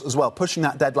proposals as well, pushing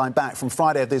that deadline back from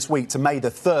Friday of this week to May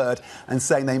the 3rd, and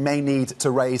saying they may need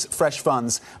to raise fresh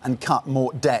funds and cut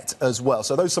more debt as well.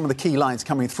 So those are some of the key lines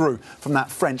coming through from that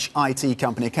French IT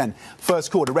company. Again,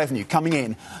 first quarter revenue coming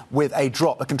in with a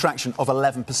contraction of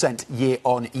 11% year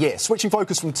on year. Switching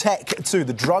focus from tech to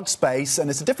the drug space, and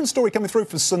it's a different story coming through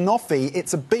for Sanofi.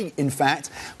 It's a beat, in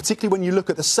fact, particularly when you look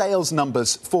at the sales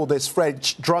numbers for this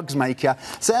French drugs maker.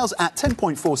 Sales at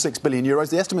 10.46 billion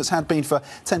euros. The estimates had been for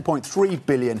 10.3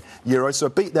 billion euros. So a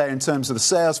beat there in terms of the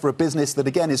sales for a business that,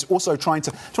 again, is also trying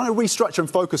to restructure and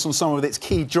focus on some of its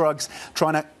key drugs,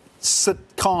 trying to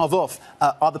carve off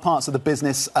other parts of the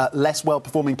business, less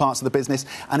well-performing parts of the business.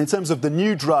 And in terms of the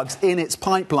new drugs in its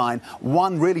pipeline,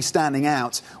 one really standing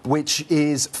out, which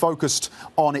is focused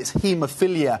on its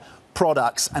haemophilia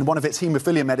products, and one of its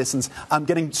haemophilia medicines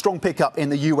getting strong pickup in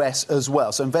the US as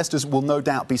well. So investors will no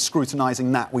doubt be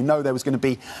scrutinising that. We know there was going to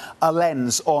be a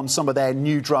lens on some of their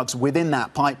new drugs within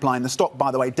that pipeline. The stock, by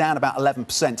the way, down about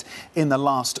 11% in the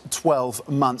last 12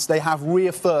 months. They have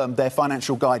reaffirmed their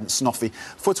financial guidance, Sanofi,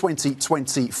 for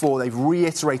 2024. They've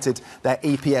reiterated their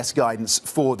EPS guidance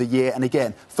for the year. And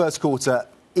again, first quarter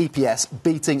EPS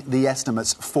beating the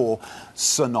estimates for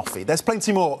Sanofi. There's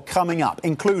plenty more coming up,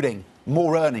 including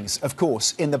more earnings, of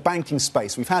course, in the banking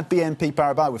space. We've had BNP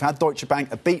Paribas, we've had Deutsche Bank,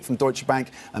 a beat from Deutsche Bank,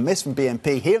 a miss from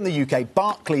BNP. Here in the UK,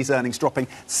 Barclays earnings dropping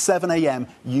 7 a.m.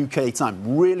 UK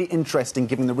time. Really interesting,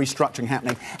 given the restructuring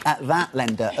happening at that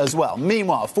lender as well.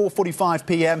 Meanwhile, 4:45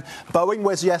 p.m, Boeing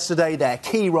was yesterday their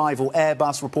key rival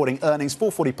Airbus reporting earnings.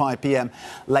 4:45 p.m.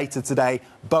 later today,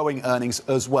 Boeing earnings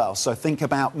as well. So think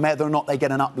about whether or not they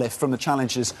get an uplift from the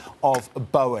challenges of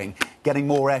Boeing. Getting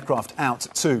more aircraft out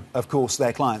to, of course,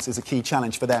 their clients is a key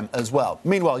challenge for them as well.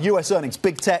 Meanwhile, US earnings,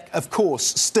 big tech, of course,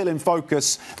 still in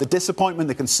focus. The disappointment,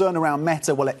 the concern around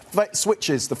Meta, well, it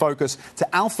switches the focus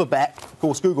to Alphabet, of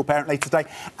course, Google apparently today,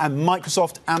 and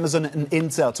Microsoft, Amazon and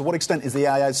Intel. To what extent is the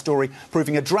AI story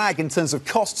proving a drag in terms of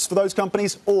costs for those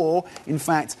companies, or, in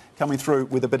fact, coming through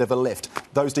with a bit of a lift?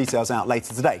 Those details out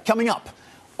later today. Coming up,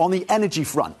 on the energy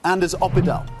front, Anders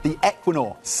Opedal, the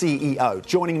Equinor CEO,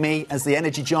 joining me as the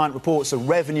energy giant reports a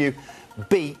revenue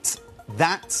beat.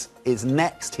 That is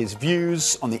next. His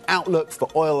views on the outlook for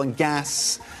oil and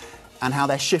gas and how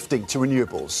they're shifting to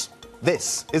renewables.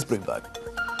 This is Bloomberg.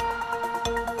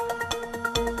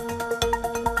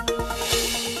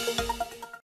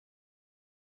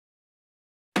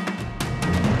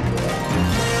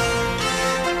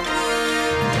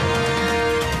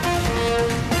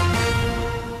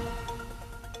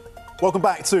 Welcome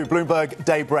back to Bloomberg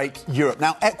Daybreak Europe.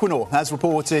 Now, Equinor has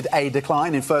reported a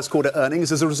decline in first quarter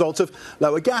earnings as a result of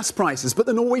lower gas prices. But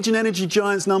the Norwegian energy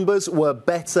giant's numbers were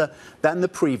better than the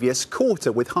previous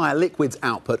quarter, with higher liquids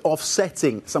output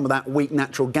offsetting some of that weak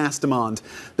natural gas demand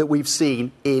that we've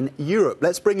seen in Europe.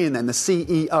 Let's bring in then the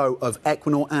CEO of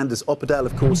Equinor, Anders Opedal.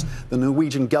 Of course, the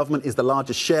Norwegian government is the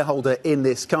largest shareholder in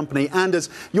this company.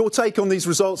 Anders, your take on these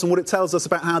results and what it tells us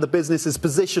about how the business is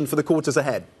positioned for the quarters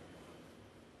ahead.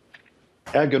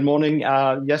 Good morning.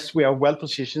 Yes, we are well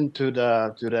positioned to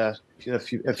the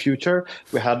future.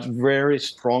 We had very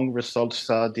strong results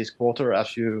this quarter,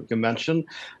 as you mentioned,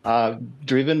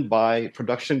 driven by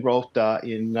production growth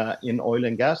in oil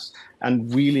and gas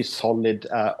and really solid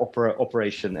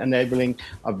operation, enabling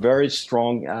a very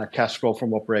strong cash flow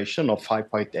from operation of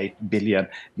 $5.8 billion.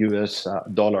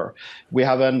 We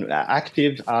have an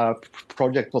active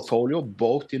project portfolio,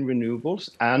 both in renewables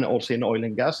and also in oil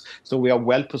and gas. So we are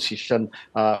well positioned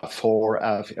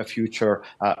for future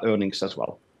earnings as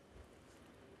well.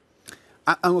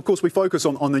 And of course, we focus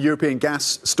on the European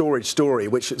gas storage story,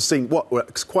 which has seen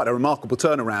quite a remarkable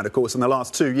turnaround, of course, in the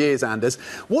last 2 years, Anders.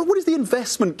 What is the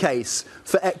investment case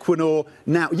for Equinor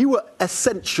now? You were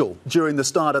essential during the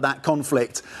start of that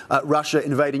conflict, Russia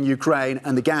invading Ukraine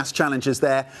and the gas challenges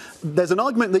there. There's an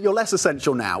argument that you're less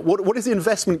essential now. What is the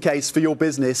investment case for your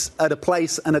business at a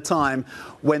place and a time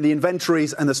when the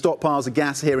inventories and the stockpiles of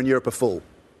gas here in Europe are full?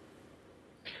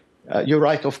 You're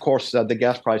right, of course, that the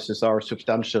gas prices are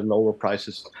substantially lower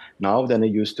prices now than they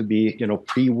used to be,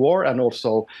 pre-war and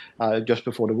also just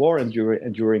before the war and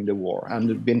during the war. And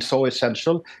it's been so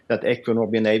essential that Equinor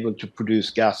has been able to produce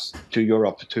gas to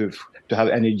Europe to have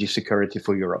energy security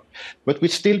for Europe. But we're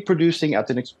still producing at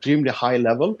an extremely high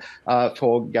level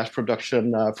for gas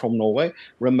production from Norway.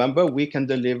 Remember, we can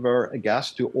deliver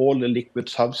gas to all the liquid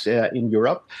hubs in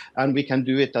Europe, and we can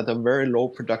do it at a very low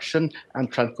production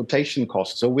and transportation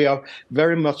cost. So we are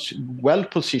very much well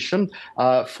positioned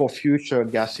for future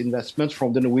gas investments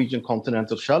from the Norwegian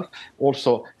continental shelf,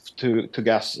 also to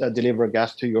deliver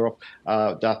gas to Europe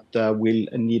that will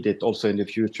need it also in the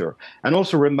future. And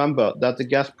also remember that the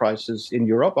gas prices in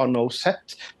Europe are now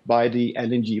set by the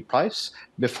LNG price.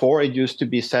 Before, it used to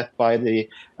be set by the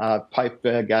pipe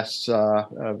gas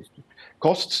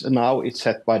costs. Now it's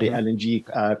set by the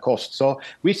LNG cost. So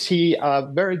we see a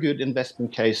very good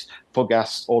investment case for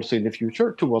gas also in the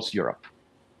future towards Europe.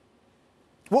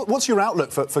 What's your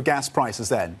outlook for gas prices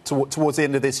then towards the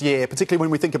end of this year, particularly when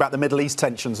we think about the Middle East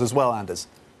tensions as well, Anders?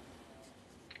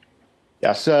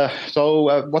 Yes.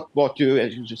 So what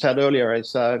you said earlier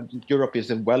is Europe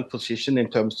is well positioned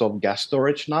in terms of gas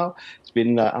storage now. It's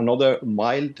been another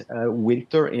mild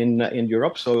winter in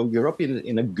Europe. So Europe is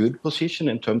in a good position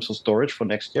in terms of storage for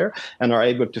next year and are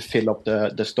able to fill up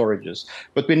the storages.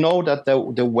 But we know that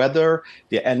the weather,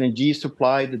 the LNG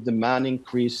supply, the demand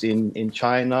increase in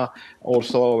China,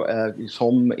 also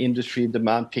some industry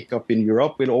demand pickup in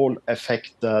Europe will all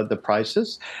affect the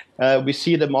prices. We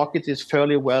see the market is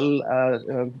fairly well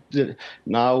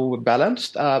now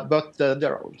balanced, but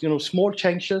there are small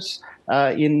changes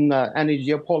in energy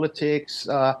geopolitics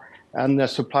and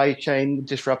supply chain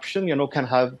disruption. Can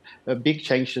have big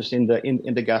changes in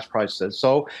the gas prices.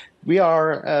 So we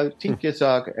think it's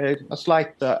a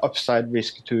slight upside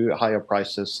risk to higher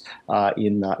prices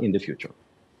in the future.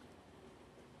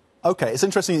 OK, it's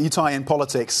interesting that you tie in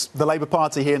politics. The Labour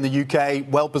Party here in the UK,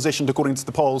 well positioned, according to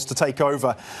the polls, to take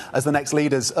over as the next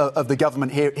leaders of the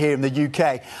government here in the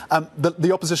UK.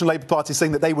 The opposition Labour Party is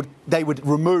saying that they would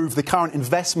remove the current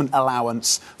investment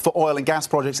allowance for oil and gas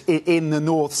projects in the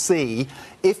North Sea.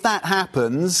 If that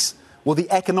happens, will the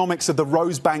economics of the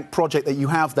Rosebank project that you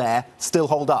have there still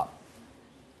hold up?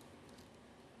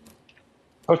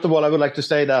 First of all, I would like to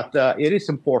say that it is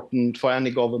important for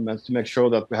any government to make sure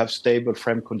that we have stable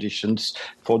frame conditions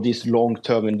for these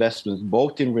long-term investments,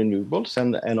 both in renewables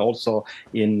and also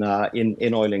in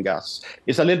oil and gas.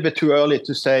 It's a little bit too early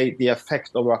to say the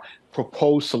effect of a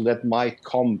proposal that might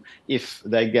come if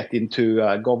they get into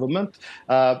government.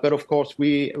 But of course,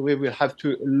 we will have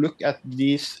to look at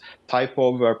this type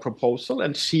of proposal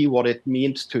and see what it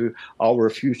means to our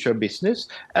future business,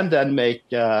 and then make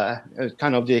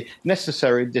kind of the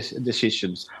necessary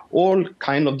decisions. All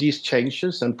kind of these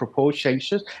changes and proposed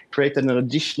changes create an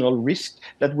additional risk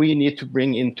that we need to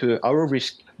bring into our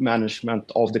risk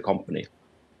management of the company.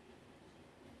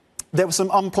 There were some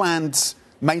unplanned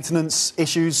maintenance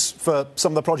issues for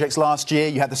some of the projects last year.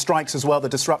 You had the strikes as well, the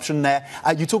disruption there.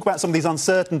 You talk about some of these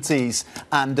uncertainties,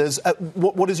 Anders.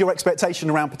 What is your expectation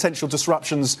around potential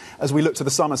disruptions as we look to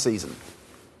the summer season?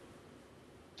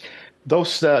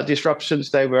 Those disruptions,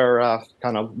 they were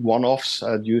kind of one-offs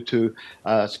due to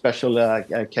special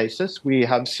cases. We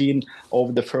have seen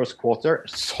over the first quarter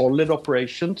solid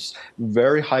operations,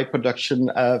 very high production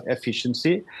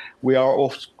efficiency. We are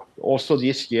also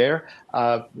this year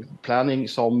planning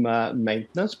some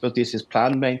maintenance, but this is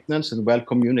planned maintenance and well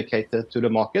communicated to the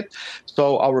market.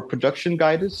 So our production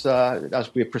guidance,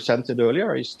 as we presented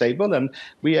earlier, is stable, and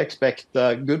we expect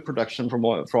good production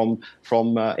from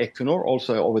Equinor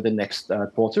also over the next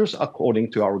quarters,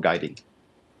 according to our guiding.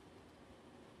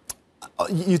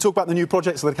 You talk about the new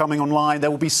projects that are coming online. There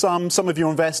will be some of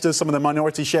your investors, some of the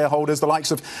minority shareholders, the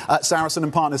likes of Saracen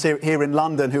and Partners here in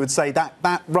London, who would say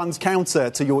that runs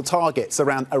counter to your targets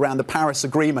around the Paris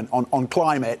Agreement on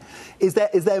climate. Is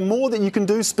there more that you can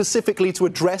do specifically to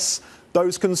address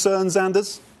those concerns,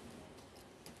 Anders?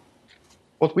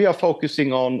 What we are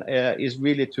focusing on is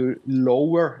really to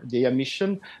lower the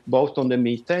emission, both on the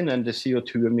methane and the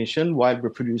CO2 emission, while we're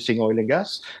producing oil and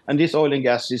gas. And this oil and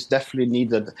gas is definitely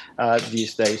needed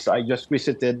these days. I just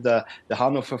visited the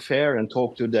Hanover Fair and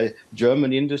talked to the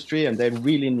German industry, and they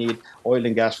really need oil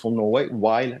and gas from Norway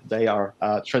while they are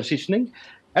transitioning.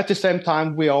 At the same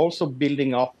time, we are also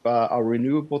building up our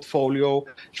renewable portfolio,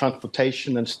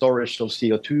 transportation and storage of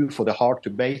CO2 for the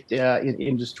hard-to-abate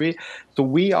industry. So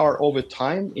we are, over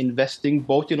time, investing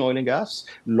both in oil and gas,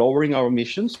 lowering our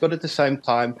emissions, but at the same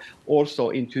time also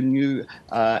into new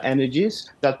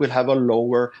energies that will have a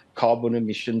lower carbon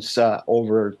emissions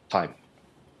over time.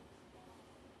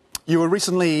 You were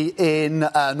recently in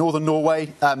northern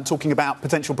Norway talking about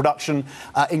potential production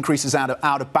increases out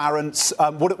of Barents.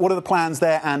 What are the plans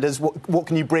there, Anders? What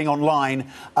can you bring online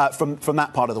from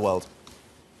that part of the world?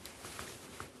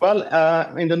 Well,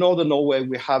 in the northern Norway,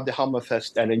 we have the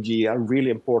Hammerfest LNG, a really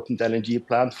important LNG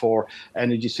plant for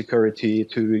energy security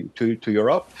to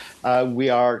Europe.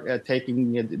 We are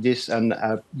taking this and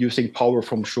using power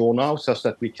from shore now, so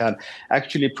that we can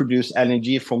actually produce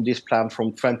LNG from this plant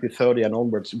from 2030 and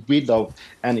onwards without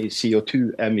any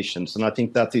CO2 emissions. And I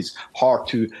think that is hard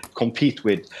to compete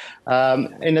with.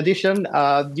 In addition,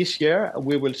 this year,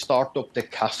 we will start up the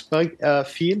Castberg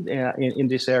field in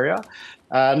this area.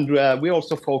 And we're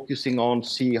also focusing on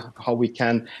see how we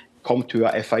can come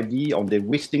to a FID on the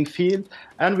Wisting field.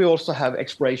 And we also have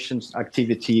exploration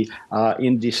activity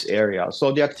in this area.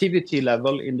 So the activity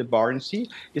level in the Barents Sea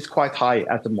is quite high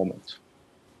at the moment.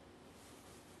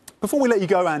 Before we let you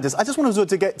go, Anders, I just wanted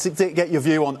to get your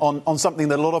view on something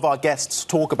that a lot of our guests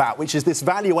talk about, which is this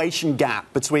valuation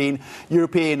gap between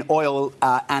European oil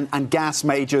and gas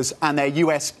majors and their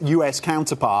US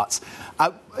counterparts.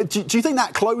 Do you think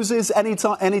that closes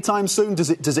anytime soon?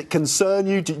 Does it concern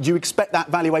you? Do you expect that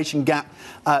valuation gap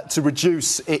to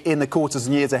reduce in the quarters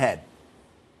and years ahead?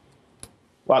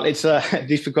 Well, it's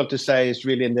difficult to say. It's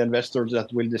really the investors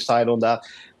that will decide on that.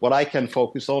 What I can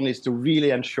focus on is to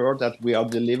really ensure that we are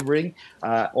delivering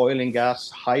oil and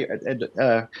gas, high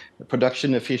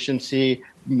production efficiency,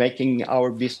 making our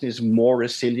business more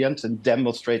resilient and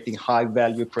demonstrating high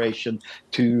value creation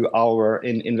to our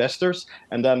investors.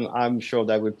 And then I'm sure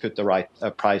they will put the right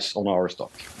price on our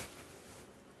stock.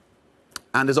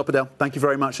 Anders Opedal, thank you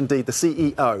very much indeed, the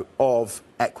CEO of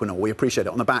Equinor. We appreciate it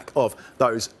on the back of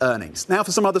those earnings. Now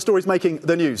for some other stories making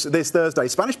the news this Thursday.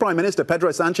 Spanish Prime Minister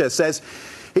Pedro Sanchez says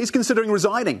he's considering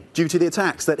resigning due to the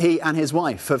attacks that he and his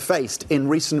wife have faced in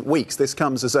recent weeks. This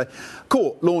comes as a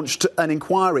court launched an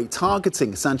inquiry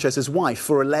targeting Sanchez's wife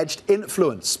for alleged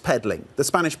influence peddling. The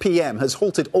Spanish PM has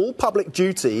halted all public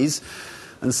duties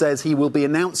and says he will be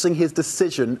announcing his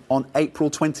decision on April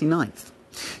 29th.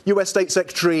 US State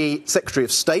Secretary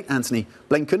of State Antony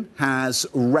Blinken has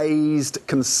raised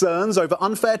concerns over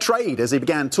unfair trade as he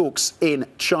began talks in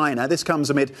China. This comes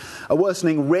amid a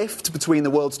worsening rift between the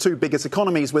world's two biggest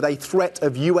economies, with a threat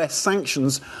of US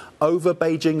sanctions over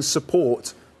Beijing's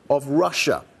support of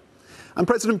Russia. And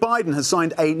President Biden has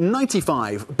signed a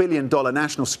 $95 billion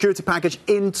national security package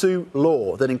into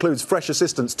law that includes fresh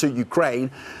assistance to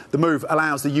Ukraine. The move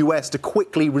allows the US to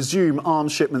quickly resume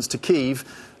arms shipments to Kyiv.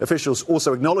 Officials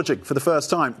also acknowledging for the first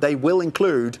time they will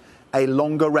include a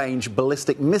longer-range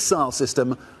ballistic missile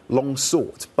system long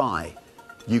sought by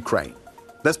Ukraine.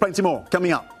 There's plenty more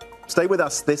coming up. Stay with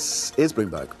us. This is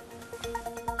Bloomberg.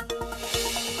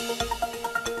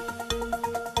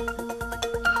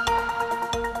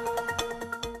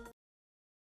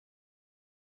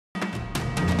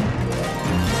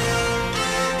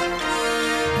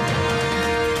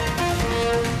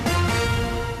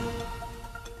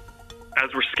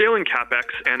 As we're scaling CapEx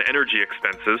and energy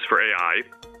expenses for AI,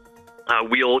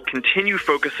 we'll continue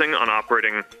focusing on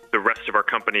operating the rest of our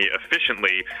company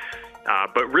efficiently.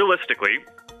 But realistically,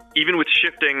 even with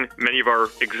shifting many of our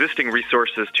existing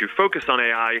resources to focus on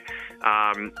AI,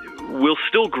 we'll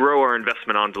still grow our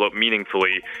investment envelope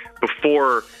meaningfully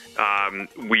before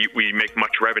we make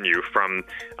much revenue from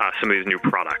some of these new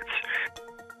products.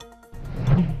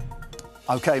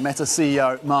 OK, Meta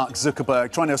CEO Mark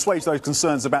Zuckerberg trying to assuage those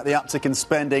concerns about the uptick in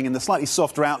spending and the slightly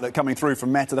softer outlook coming through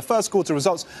from Meta. The first quarter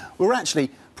results were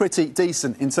actually pretty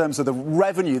decent in terms of the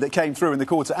revenue that came through in the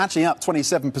quarter, actually up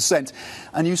 27%.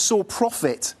 And you saw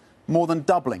profit more than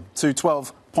doubling to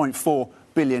 $12.4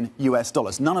 billion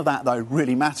US. None of that, though,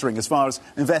 really mattering as far as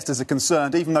investors are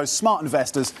concerned, even those smart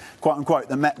investors, quote unquote,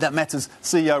 that Meta's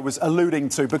CEO was alluding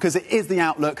to, because it is the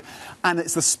outlook and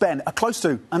it's the spend. Close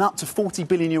to and up to $40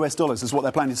 billion US is what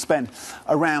they're planning to spend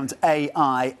around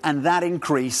AI, and that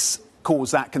increase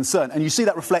cause that concern. And you see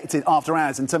that reflected after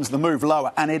hours in terms of the move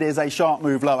lower, and it is a sharp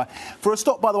move lower. For a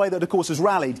stock, by the way, that, of course, has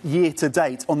rallied year to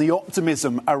date on the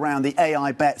optimism around the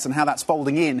AI bets and how that's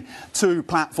folding in to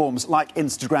platforms like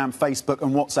Instagram, Facebook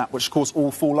and WhatsApp, which, of course,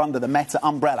 all fall under the Meta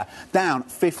umbrella, down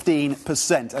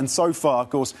 15%. And so far,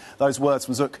 of course, those words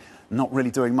from Zuck not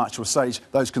really doing much to assuage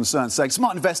those concerns, saying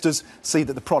smart investors see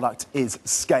that the product is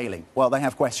scaling. Well, they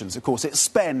have questions. Of course, it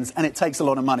spends and it takes a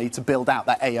lot of money to build out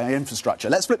that AI infrastructure.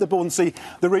 Let's flip the board and see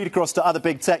the read across to other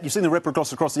big tech. You've seen the ripple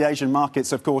across the Asian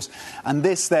markets, of course. And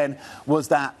this then was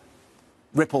that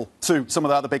ripple to some of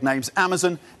the other big names.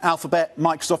 Amazon, Alphabet,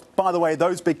 Microsoft. By the way,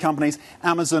 those big companies,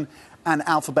 Amazon and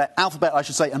Alphabet, I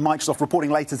should say, and Microsoft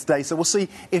reporting later today. So we'll see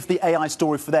if the AI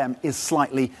story for them is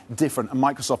slightly different. And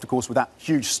Microsoft, of course, with that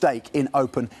huge stake in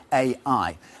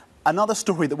OpenAI. Another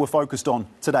story that we're focused on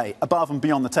today, above and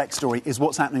beyond the tech story, is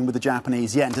what's happening with the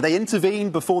Japanese yen. Do they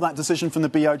intervene before that decision from the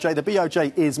BOJ? The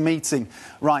BOJ is meeting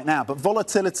right now, but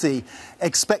volatility,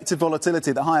 expected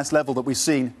volatility at the highest level that we've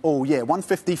seen all year.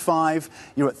 155,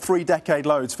 you're at 3-decade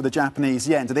lows for the Japanese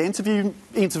yen. Do they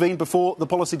intervene before the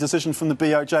policy decision from the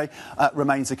BOJ?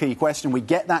 Remains a key question. We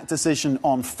get that decision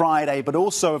on Friday, but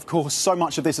also, of course, so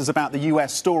much of this is about the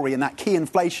US story and that key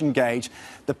inflation gauge,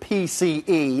 the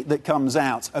PCE that comes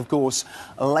out, of course,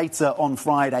 later on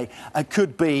Friday,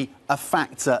 could be a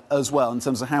factor as well in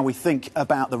terms of how we think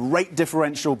about the rate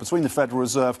differential between the Federal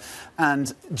Reserve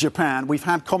and Japan. We've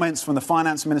had comments from the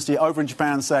finance ministry over in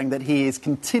Japan saying that he is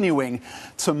continuing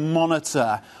to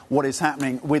monitor what is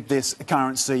happening with this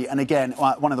currency. And again,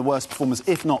 one of the worst performers,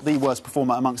 if not the worst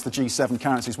performer amongst the G7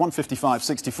 currencies,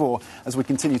 155.64, as we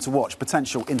continue to watch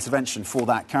potential intervention for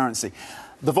that currency.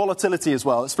 The volatility as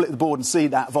well. Let's flip the board and see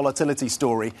that volatility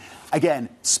story. Again,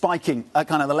 spiking at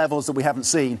kind of the levels that we haven't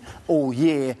seen all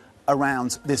year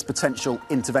around this potential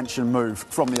intervention move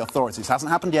from the authorities.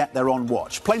 Hasn't happened yet. They're on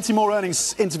watch. Plenty more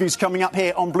earnings interviews coming up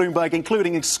here on Bloomberg,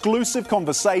 including exclusive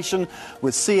conversation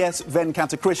with CS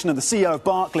Venkatakrishnan, the CEO of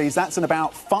Barclays. That's in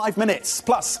about 5 minutes.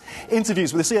 Plus,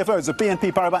 interviews with the CFOs of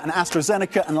BNP Paribas and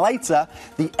AstraZeneca. And later,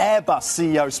 the Airbus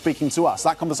CEO speaking to us.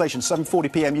 That conversation,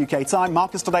 7:40 p.m. UK time.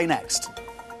 Markets Today next.